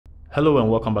Hello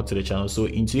and welcome back to the channel. So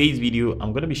in today's video,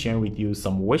 I'm going to be sharing with you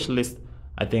some wish list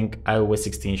I think iOS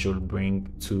 16 should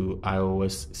bring to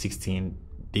iOS 16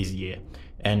 this year.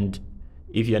 And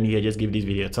if you're new here, just give this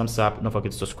video a thumbs up. Don't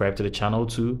forget to subscribe to the channel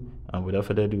too. And without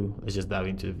further ado, let's just dive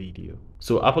into the video.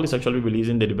 So Apple is actually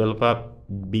releasing the developer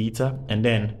beta, and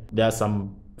then there are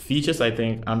some features I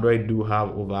think Android do have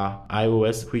over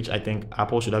iOS, which I think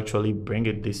Apple should actually bring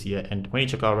it this year. And when you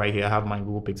check out right here, I have my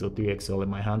Google Pixel 3 XL in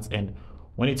my hands, and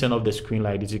when you turn off the screen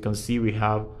like this, you can see we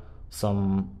have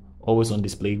some always on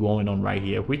display going on right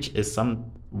here, which is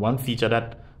one feature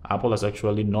that Apple has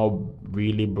actually not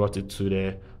really brought it to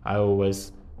the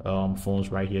iOS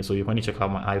phones right here. So when you check out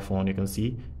my iPhone, you can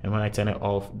see, and when I turn it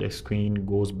off, the screen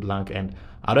goes blank. And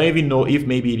I don't even know if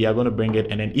maybe they are going to bring it,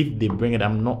 and then if they bring it,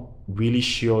 I'm not really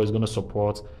sure it's going to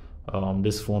support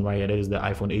this phone right here. That is the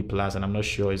iPhone 8 Plus, and I'm not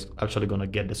sure it's actually going to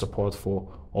get the support for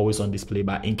always on display.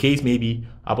 But in case maybe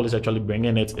Apple is actually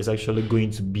bringing it, it's actually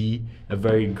going to be a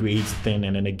very great thing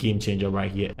and then a game changer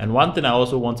right here. And one thing I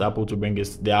also want Apple to bring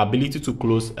is the ability to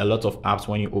close a lot of apps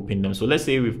when you open them. So let's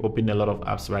say we've opened a lot of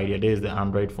apps right here. There's the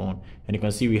Android phone, and you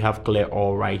can see we have clear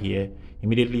all right here.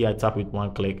 Immediately I tap with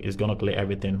one click, it's going to clear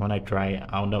everything. When I try,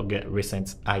 I'll not get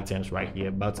recent items right here.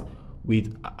 But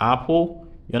with Apple,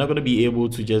 you're not going to be able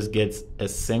to just get a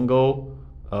single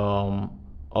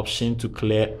option to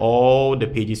clear all the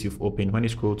pages you've opened. When you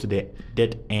scroll to the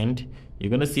dead end, you're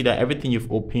going to see that everything you've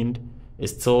opened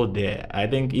is still there. I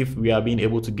think if we are being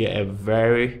able to get a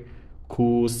very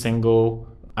cool single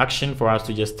action for us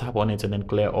to just tap on it and then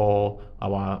clear all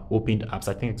our opened apps,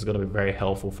 I think it's going to be very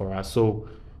helpful for us. So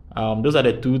those are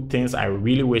the two things I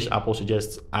really wish Apple should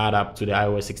just add up to the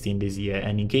iOS 16 this year.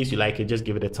 And in case you like it, just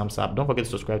give it a thumbs up. Don't forget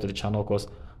to subscribe to the channel, because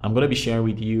I'm going to be sharing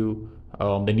with you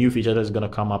the new feature that's going to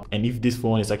come up, and if this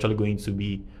phone is actually going to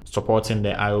be supporting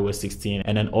the iOS 16,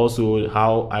 and then also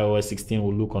how iOS 16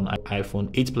 will look on iPhone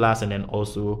 8 Plus and then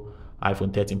also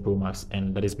iPhone 13 Pro Max.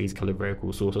 And that is basically very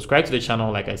cool. So subscribe to the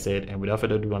channel like I said, and without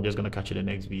further ado, I'm just going to catch you in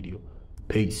the next video.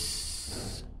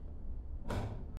 Peace.